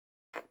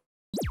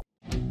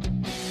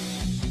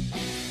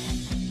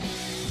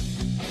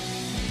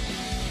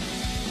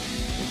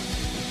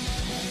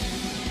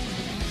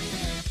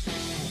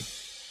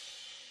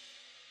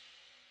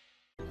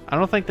I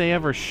don't think they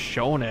ever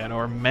shown it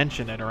or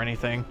mentioned it or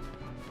anything.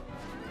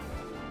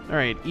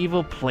 Alright,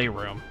 evil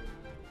playroom.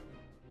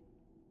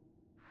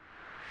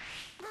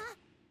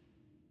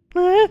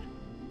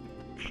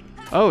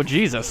 Oh,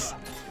 Jesus.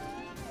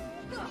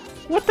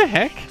 What the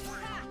heck?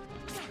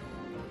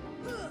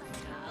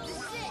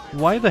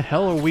 Why the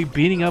hell are we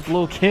beating up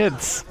little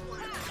kids?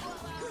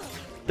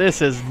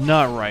 This is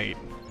not right.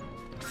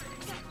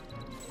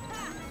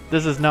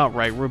 This is not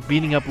right. We're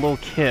beating up little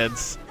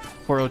kids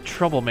who are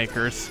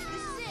troublemakers.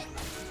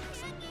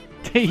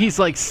 He's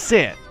like,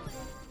 sit.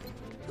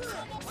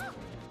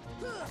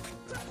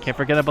 Can't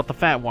forget about the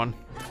fat one.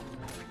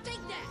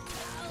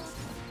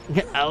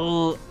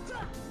 Oh.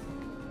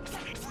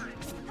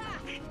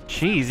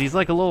 Jeez, he's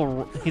like a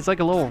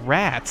little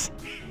rat.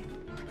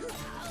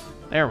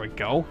 There we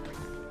go.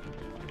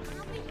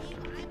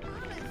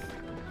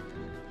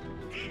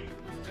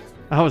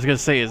 I was gonna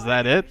say, is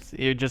that it?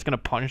 You're just gonna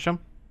punish him?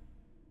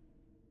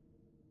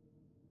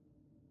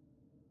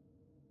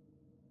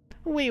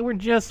 We were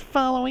just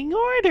following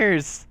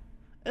orders.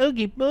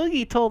 Oogie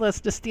Boogie told us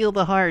to steal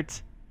the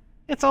heart.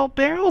 It's all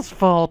Barrel's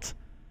fault.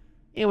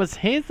 It was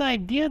his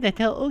idea to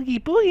tell Oogie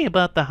Boogie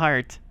about the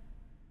heart.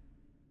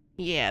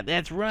 Yeah,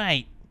 that's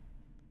right.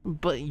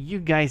 But you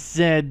guys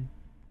said...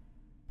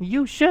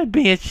 You should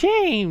be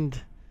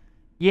ashamed.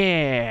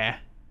 Yeah.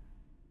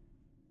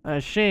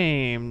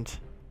 Ashamed.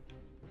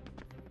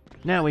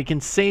 Now we can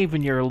save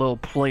in your little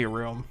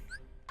playroom.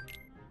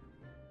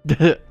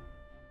 Did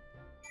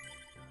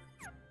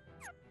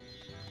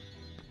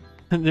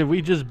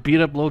we just beat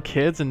up little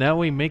kids and now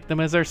we make them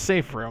as our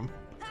safe room?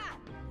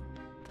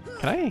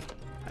 Can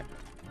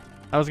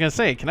I was gonna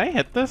say, can I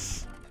hit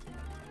this?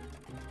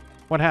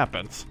 What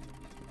happens?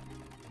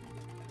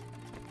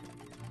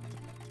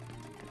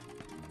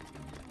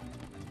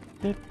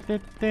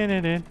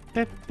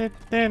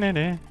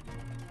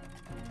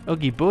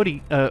 Oogie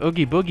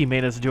Boogie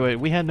made us do it.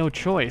 We had no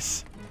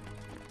choice.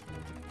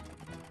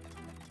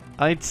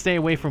 I'd stay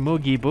away from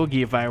Oogie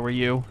Boogie if I were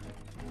you.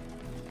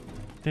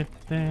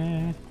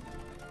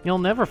 You'll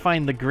never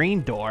find the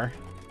green door.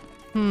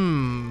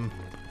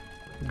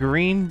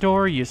 Green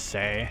door, you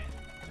say?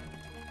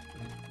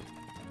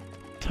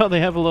 Oh, they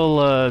have a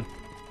little,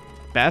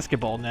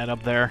 basketball net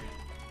up there.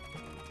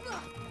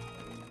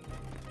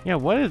 Yeah,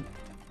 what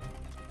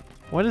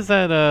is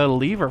that,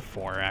 lever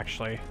for,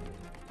 actually?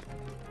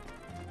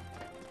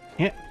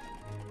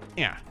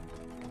 Yeah.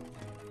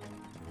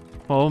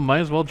 Well, might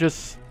as well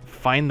just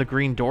find the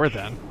green door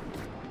then.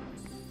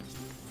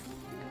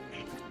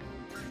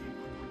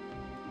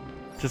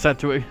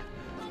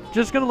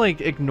 Just gonna,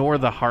 like, ignore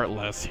the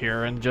Heartless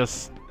here and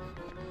just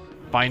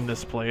find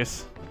this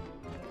place.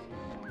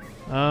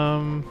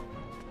 Whoa.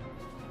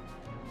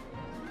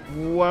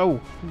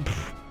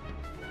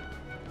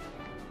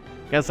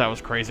 Guess that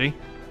was crazy.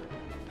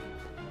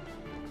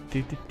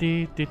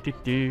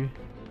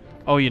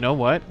 Oh, you know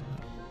what?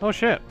 Oh,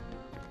 shit.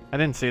 I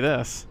didn't see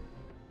this.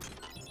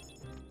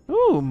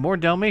 Ooh, more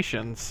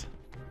Dalmatians.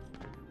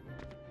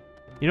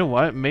 You know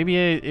what? Maybe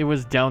it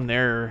was down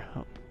there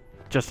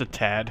just a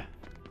tad.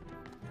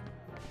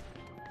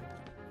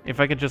 If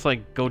I could just,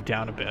 like, go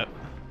down a bit.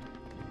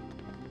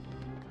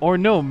 Or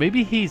no,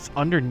 maybe he's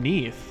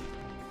underneath.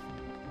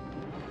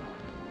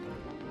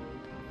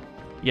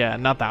 Yeah,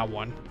 not that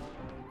one.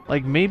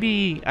 Like,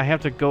 maybe I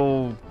have to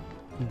go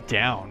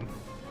down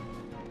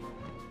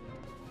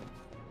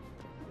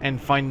and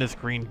find this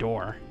green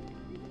door.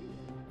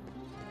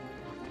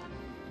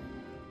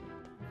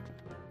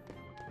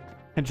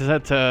 I just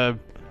had to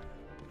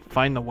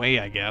find the way,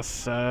 I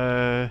guess.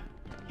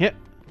 Yep.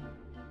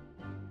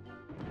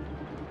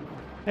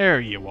 There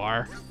you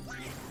are.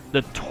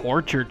 The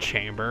torture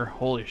chamber.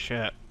 Holy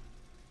shit.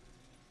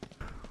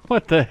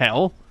 What the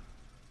hell?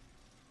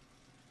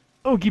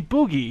 Oogie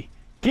Boogie,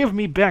 give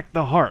me back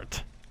the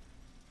heart.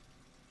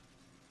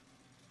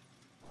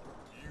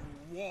 You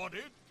want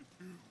it?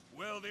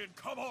 Well then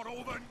come on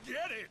over and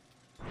get it.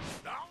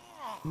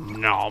 Ah!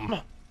 Nom.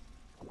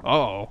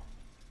 Uh-oh.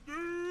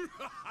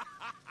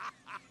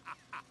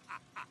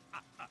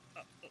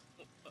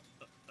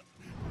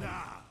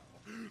 Now,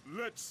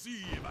 let's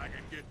see if I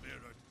can get their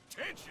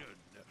attention.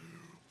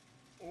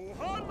 Oh,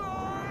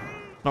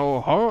 Heartless!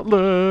 Oh,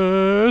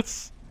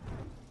 Heartless!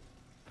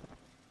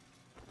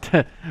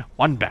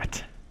 1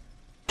 bet.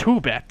 2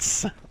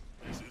 bets.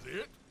 This is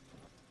it?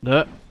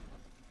 Nobody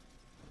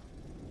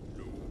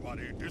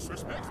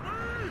disrespects me!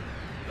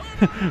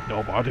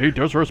 Nobody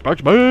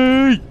disrespects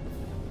me!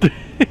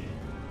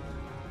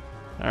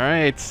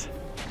 Alright.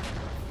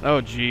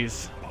 Oh,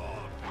 jeez.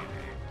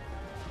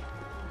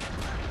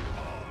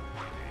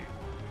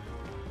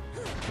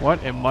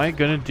 What am I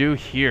gonna do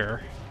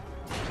here?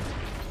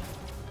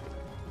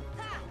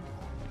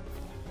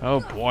 Oh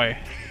boy.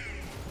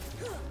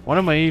 What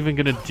am I even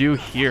gonna do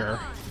here?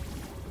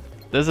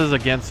 This is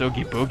against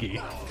Oogie Boogie.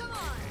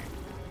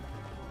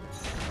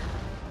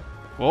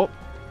 Whoa.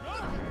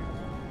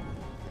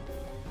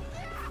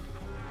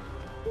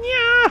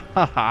 Yeah!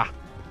 Haha.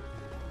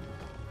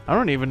 I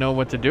don't even know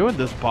what to do in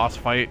this boss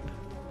fight.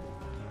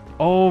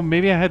 Oh,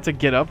 maybe I had to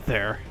get up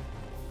there.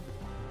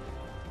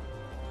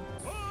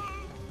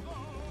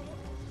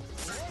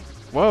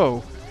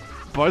 Whoa.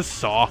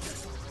 Buzzsaw.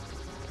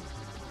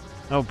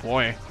 Oh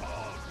boy.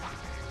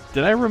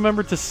 Did I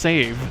remember to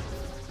save?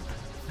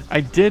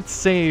 I did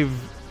save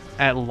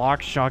at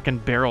Lock, Shock,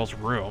 and Barrel's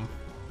room.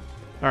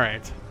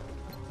 Alright.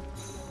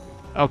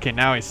 Okay,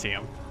 now I see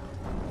him.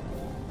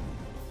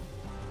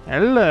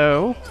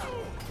 Hello.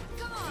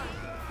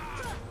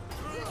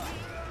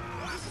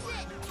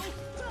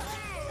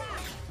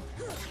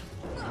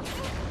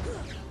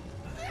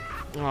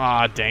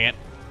 Aw, dang it.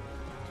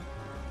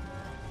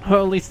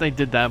 Well, at least they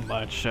did that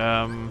much.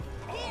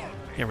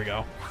 Here we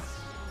go.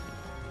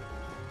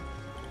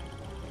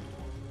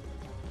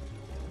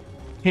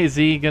 Hey, is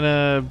he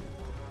gonna...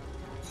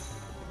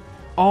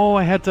 Oh,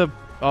 I had to...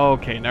 Oh,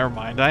 okay, never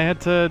mind. I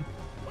had to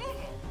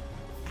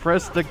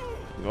press the...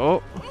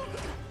 Oh.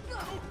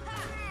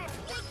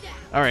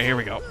 Alright, here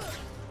we go.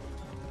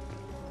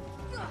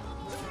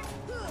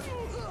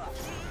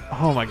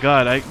 Oh my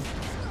god,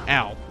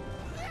 Ow.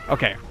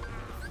 Okay.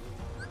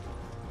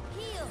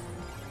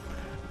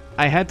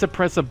 I had to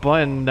press a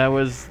button that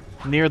was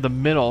near the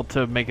middle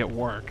to make it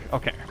work.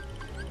 Okay.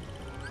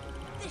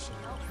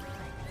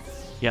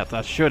 Yeah,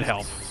 that should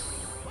help.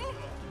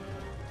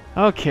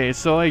 Okay,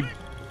 so I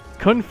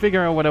couldn't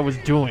figure out what I was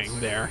doing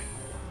there.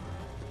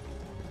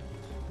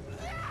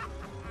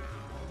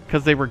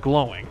 Because they were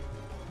glowing.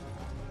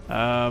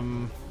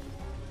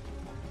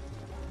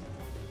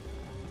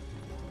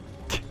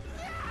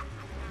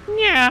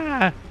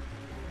 Yeah.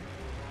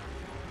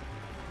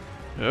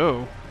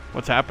 Oh,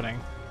 what's happening?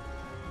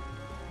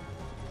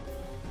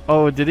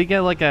 Oh, did he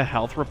get like a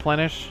health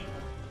replenish?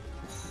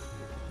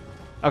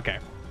 Okay.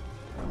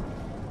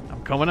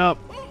 I'm coming up.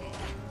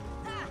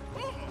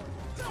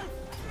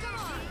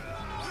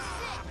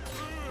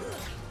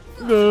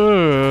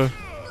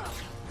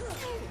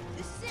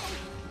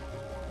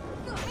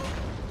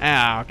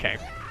 Ah, okay.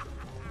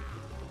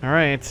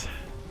 Alright.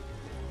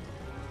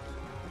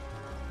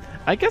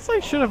 I guess I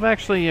should have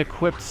actually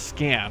equipped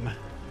Scan.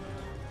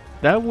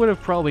 That would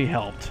have probably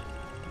helped.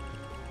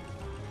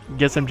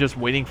 Guess I'm just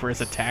waiting for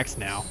his attacks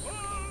now.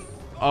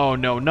 Oh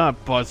no,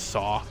 not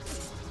Buzzsaw.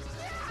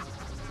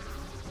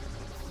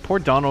 Poor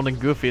Donald and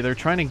Goofy, they're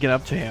trying to get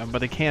up to him, but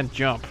they can't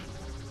jump.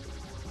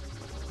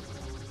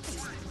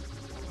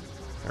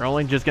 They're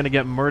only just gonna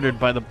get murdered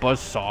by the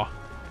Buzzsaw.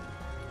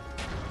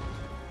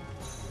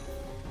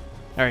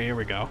 Alright, here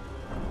we go.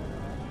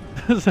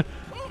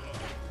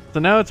 So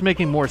now it's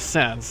making more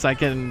sense. I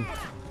can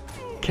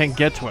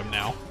get to him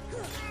now.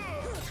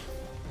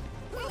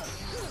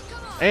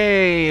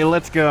 Hey,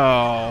 let's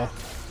go.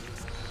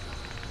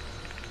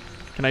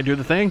 Can I do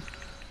the thing?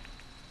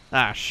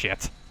 Ah,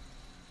 shit.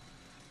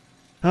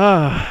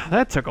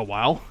 That took a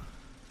while.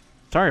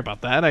 Sorry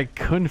about that. I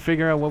couldn't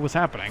figure out what was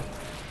happening.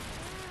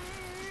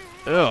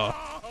 Ugh.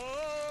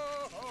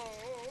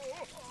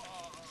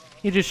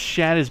 He just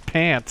shat his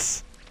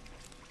pants.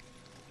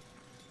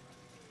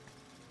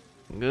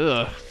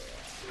 Ugh.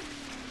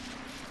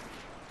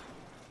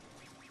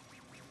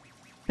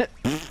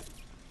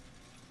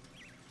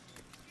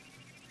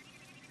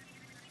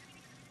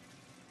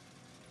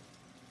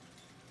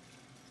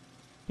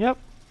 Yep.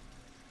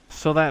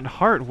 So that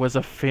heart was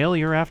a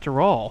failure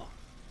after all.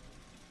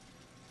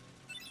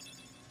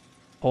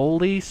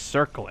 Holy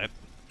Circlet.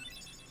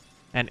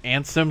 And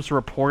Ansem's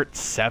Report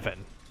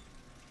 7.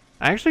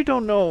 I actually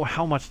don't know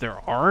how much there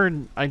are.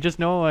 I just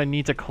know I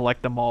need to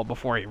collect them all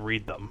before I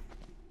read them.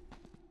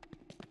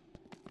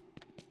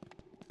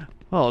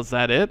 Well, is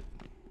that it?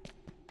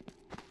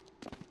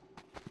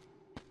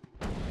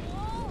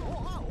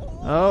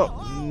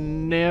 Oh,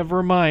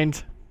 never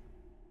mind.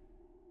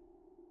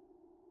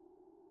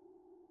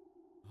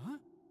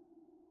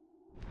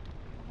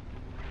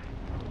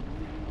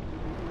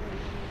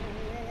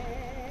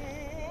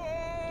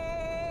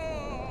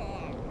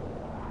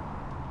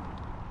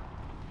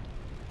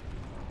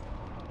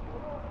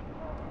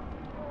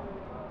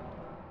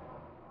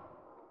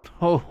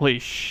 Holy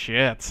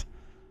shit.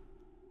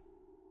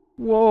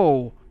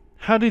 Whoa,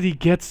 how did he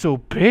get so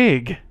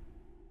big?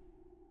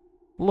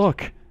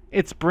 Look,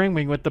 it's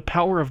brimming with the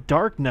power of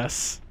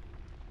darkness.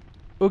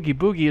 Oogie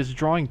Boogie is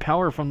drawing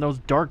power from those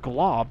dark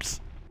globs.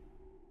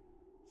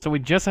 So we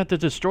just have to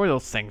destroy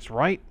those things,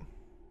 right?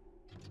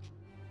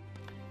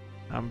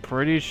 I'm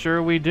pretty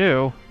sure we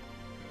do.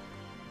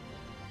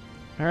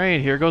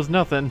 Alright, here goes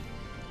nothing.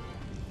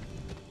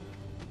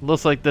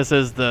 Looks like this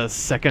is the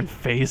second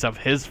phase of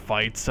his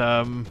fights.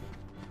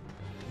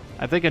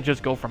 I think I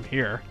just go from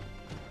here.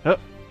 Oh.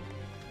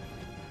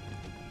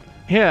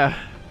 Yeah,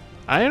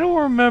 I don't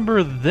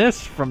remember this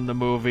from the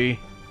movie.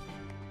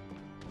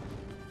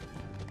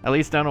 At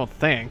least I don't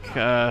think.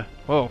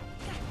 Whoa.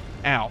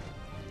 Ow.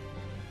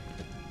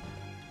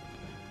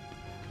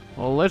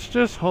 Well, let's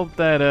just hope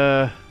that,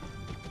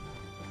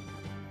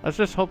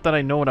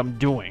 I know what I'm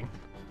doing.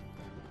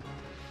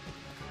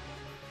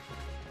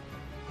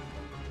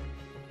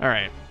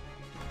 Alright.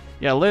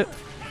 Yeah,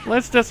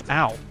 let's just...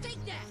 Ow.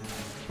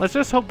 Let's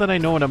just hope that I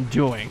know what I'm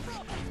doing.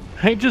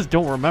 I just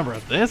don't remember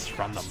this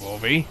from the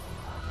movie.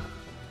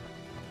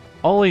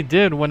 All he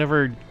did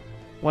when,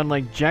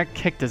 like, Jack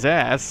kicked his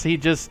ass, he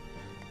just...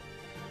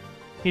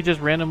 He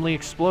just randomly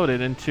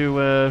exploded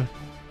into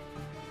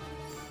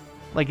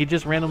like he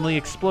just randomly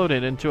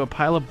exploded into a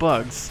pile of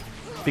bugs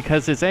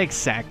because his egg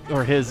sac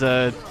or his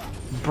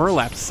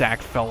burlap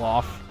sack fell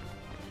off.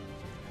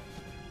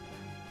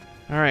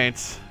 All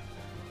right.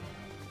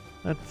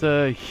 That's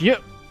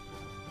yep.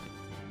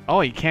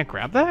 Oh, you can't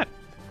grab that?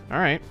 All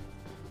right.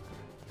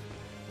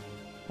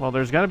 Well,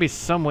 there's got to be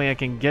some way I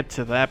can get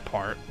to that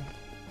part.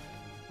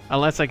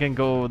 Unless I can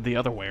go the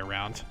other way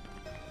around.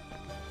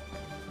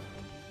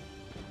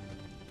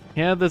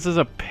 Yeah, this is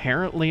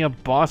apparently a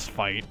boss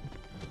fight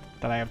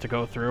that I have to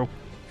go through.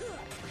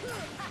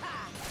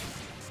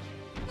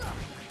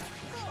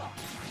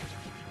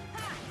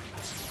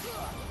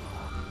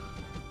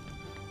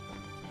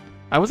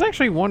 I was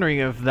actually wondering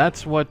if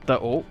that's what the...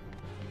 Oh.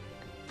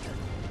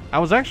 I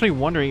was actually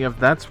wondering if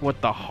that's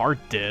what the heart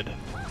did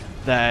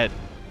that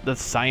the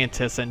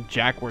scientists and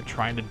Jack were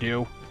trying to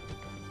do.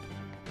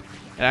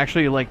 It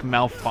actually, like,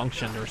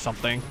 malfunctioned or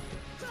something.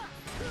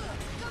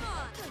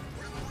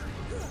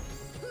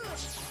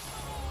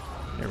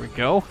 There we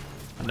go.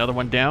 Another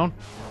one down.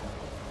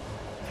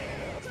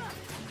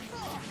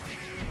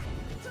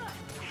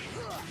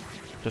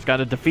 Just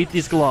gotta defeat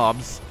these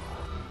globs.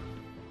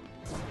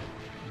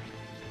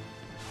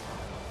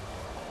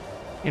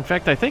 In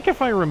fact, I think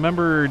if I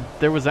remember,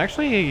 there was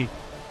actually...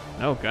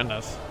 Oh,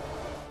 goodness.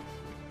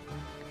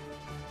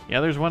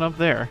 Yeah, there's one up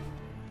there.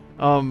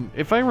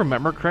 If I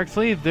remember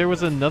correctly, there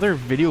was another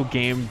video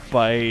game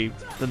by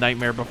The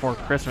Nightmare Before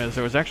Christmas.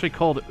 It was actually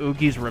called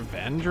Oogie's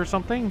Revenge or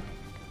something.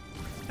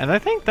 And I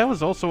think that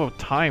was also a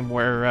time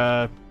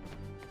where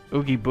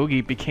Oogie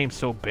Boogie became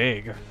so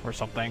big or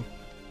something.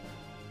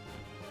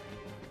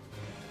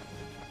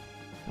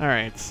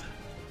 Alright.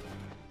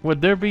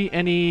 Would there be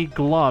any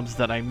globs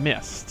that I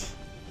missed?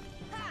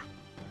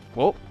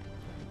 Well,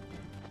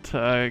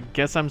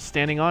 guess I'm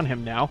standing on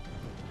him now.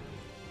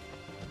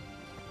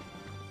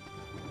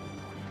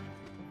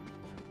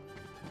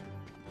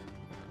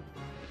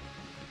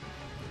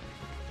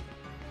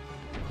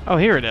 Oh,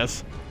 here it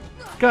is.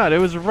 God, it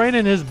was right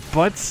in his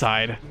butt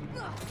side.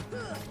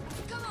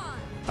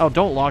 Oh,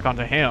 don't lock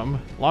onto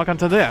him. Lock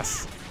onto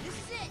this.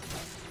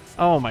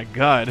 Oh my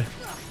god.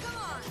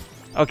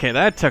 Okay,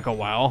 that took a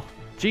while.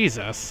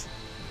 Jesus.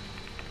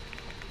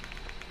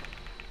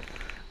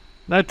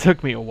 That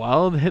took me a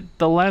while.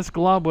 The last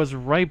glob was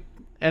right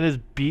at his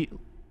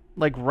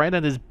right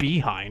at his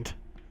behind.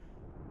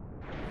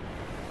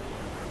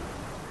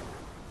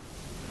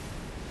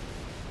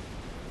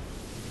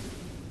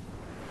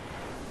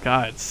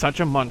 God,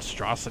 such a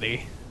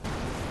monstrosity.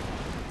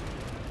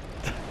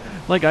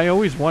 Like, I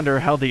always wonder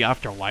how the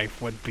afterlife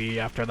would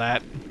be after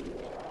that.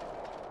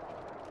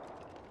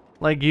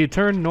 Like, you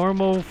turn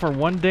normal for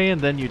one day and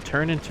then you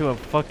turn into a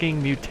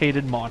fucking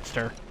mutated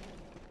monster.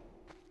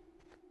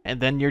 And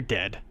then you're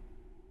dead.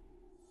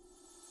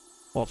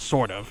 Well,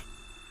 sort of.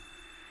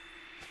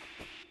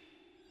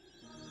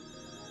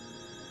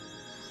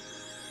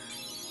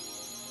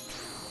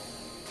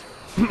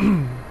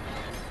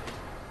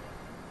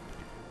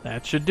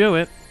 That should do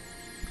it.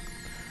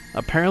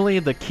 Apparently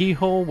the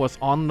keyhole was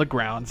on the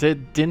grounds.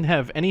 It didn't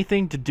have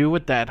anything to do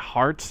with that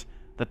heart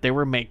that they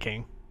were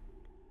making.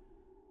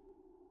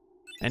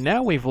 And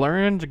now we've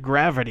learned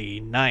gravity.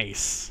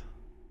 Nice.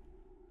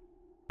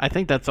 I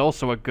think that's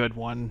also a good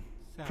one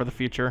for the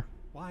future.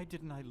 Why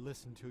didn't I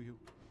listen to you?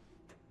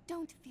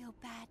 Don't feel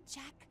bad,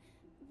 Jack.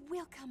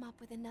 We'll come up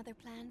with another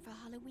plan for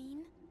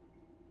Halloween.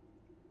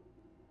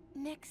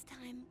 Next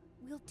time,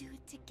 we'll do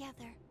it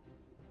together.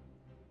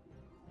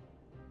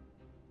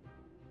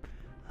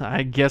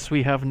 I guess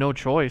we have no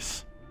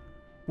choice.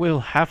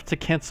 We'll have to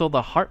cancel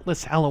the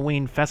Heartless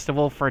Halloween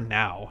Festival for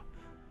now.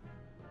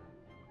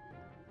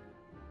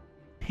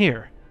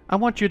 Here, I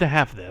want you to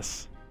have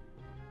this.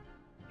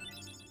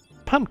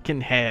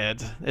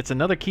 Pumpkinhead. It's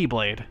another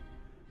Keyblade.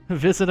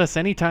 Visit us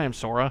anytime,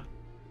 Sora.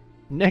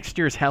 Next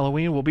year's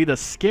Halloween will be the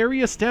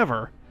scariest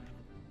ever.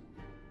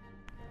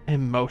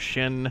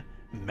 Emotion,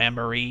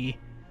 memory.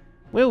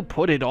 We'll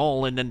put it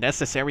all in the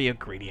necessary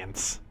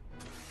ingredients.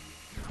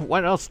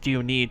 What else do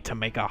you need to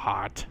make a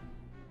heart?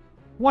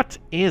 What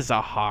is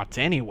a heart,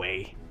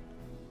 anyway?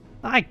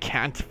 I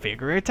can't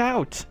figure it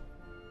out.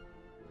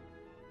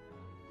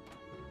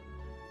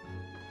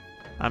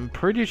 I'm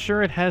pretty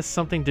sure it has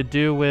something to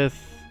do with...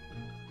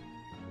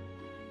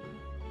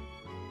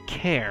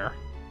 care.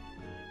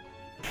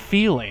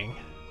 Feeling.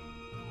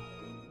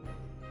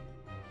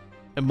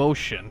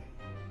 Emotion.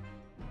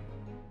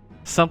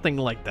 Something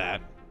like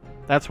that.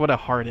 That's what a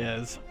heart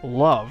is.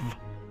 Love.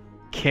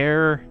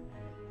 Care.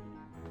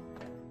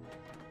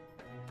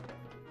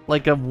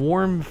 Like a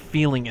warm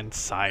feeling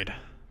inside.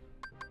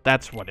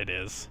 That's what it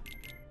is.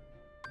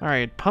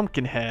 Alright,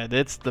 Pumpkinhead.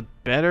 It's the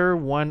better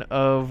one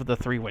of the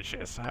three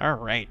wishes.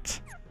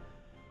 Alright.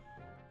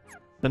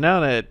 So now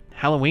that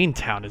Halloween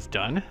Town is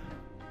done,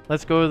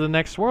 let's go to the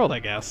next world, I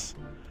guess.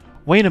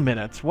 Wait a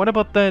minute. What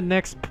about that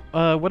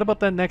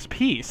next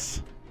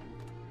piece?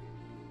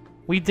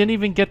 We didn't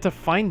even get to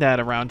find that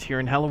around here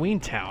in Halloween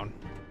Town.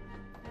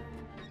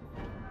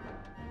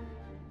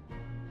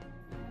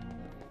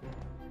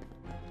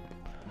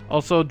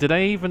 Also, did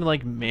I even,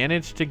 like,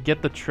 manage to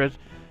get the treasure?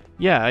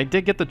 Yeah, I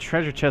did get the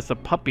treasure chest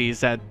of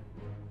puppies at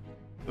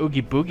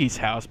Oogie Boogie's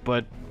house,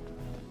 but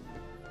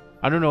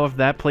I don't know if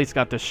that place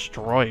got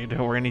destroyed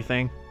or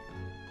anything.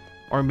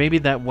 Or maybe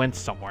that went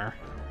somewhere.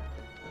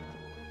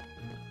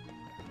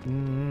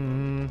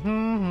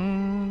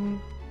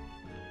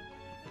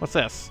 What's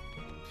this?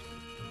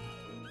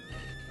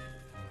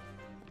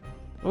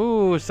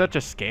 Ooh, such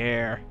a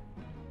scare.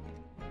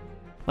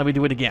 Let me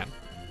do it again.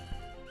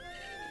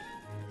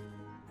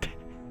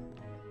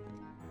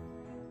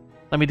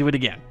 Let me do it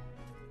again.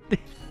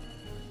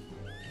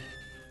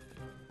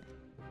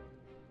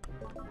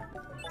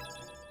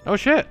 Oh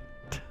shit!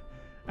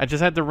 I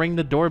just had to ring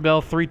the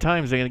doorbell 3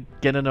 times to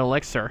get an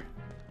elixir.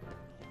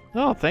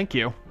 Oh, thank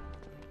you.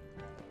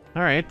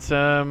 Alright,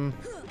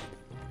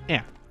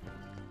 yeah.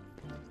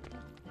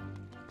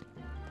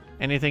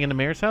 Anything in the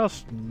mayor's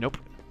house? Nope.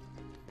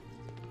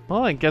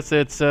 Well, I guess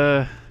it's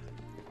time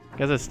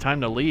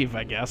to leave,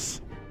 I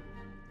guess.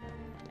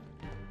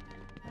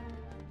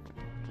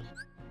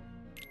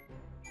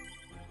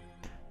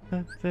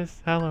 This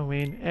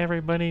Halloween,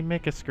 everybody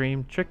make a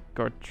scream, trick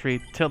or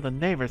treat, till the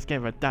neighbors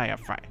give a die a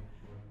fright.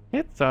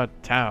 It's a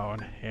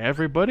town,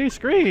 everybody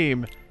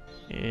scream,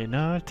 in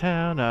a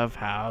town of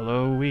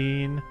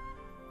Halloween.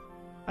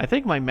 I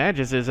think my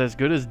Magus is as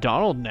good as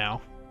Donald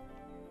now.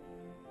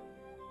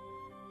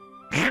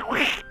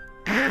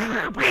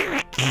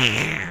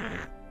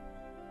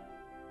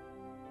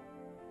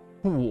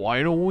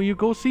 Why don't you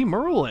go see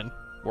Merlin?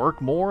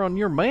 Work more on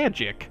your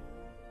magic.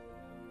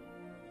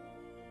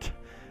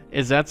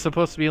 Is that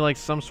supposed to be like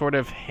some sort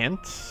of hint?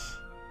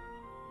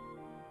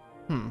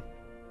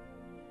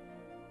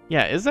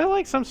 Yeah, is that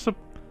like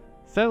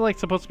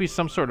supposed to be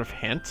some sort of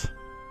hint?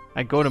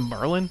 I go to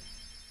Merlin?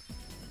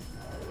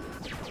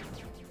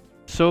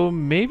 So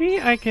maybe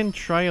I can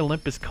try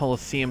Olympus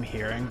Coliseum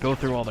here and go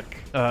through all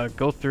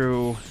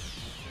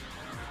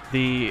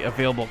the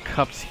available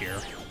cups here.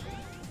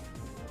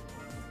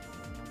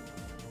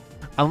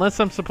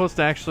 Unless I'm supposed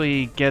to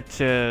actually get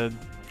to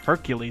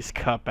Hercules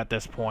Cup at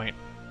this point.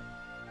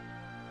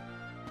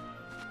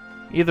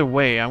 Either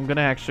way, I'm gonna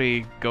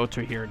actually go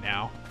to here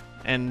now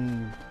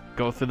and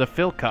go through the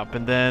Phil Cup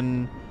and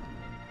then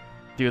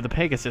do the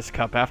Pegasus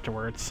Cup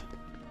afterwards.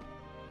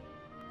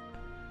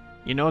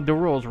 You know the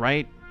rules,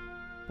 right?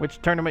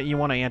 Which tournament you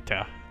want to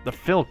enter? The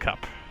Phil Cup.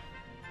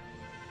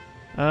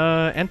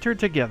 Enter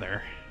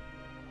together.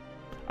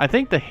 I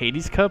think the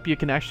Hades Cup, you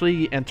can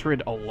actually enter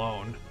it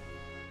alone,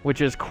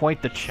 which is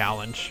quite the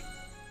challenge.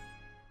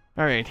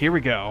 Alright, here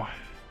we go.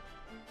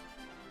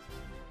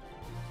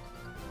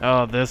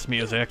 Oh, this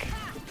music.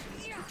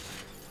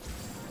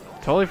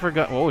 Totally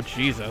forgot. Oh,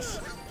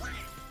 Jesus.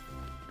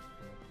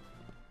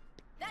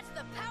 That's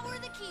the power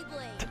of the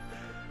Keyblade.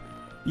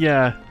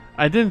 Yeah,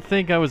 I didn't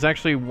think I was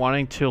actually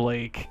wanting to,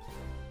 like,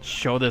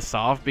 show this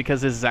off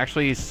because this is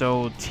actually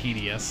so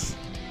tedious.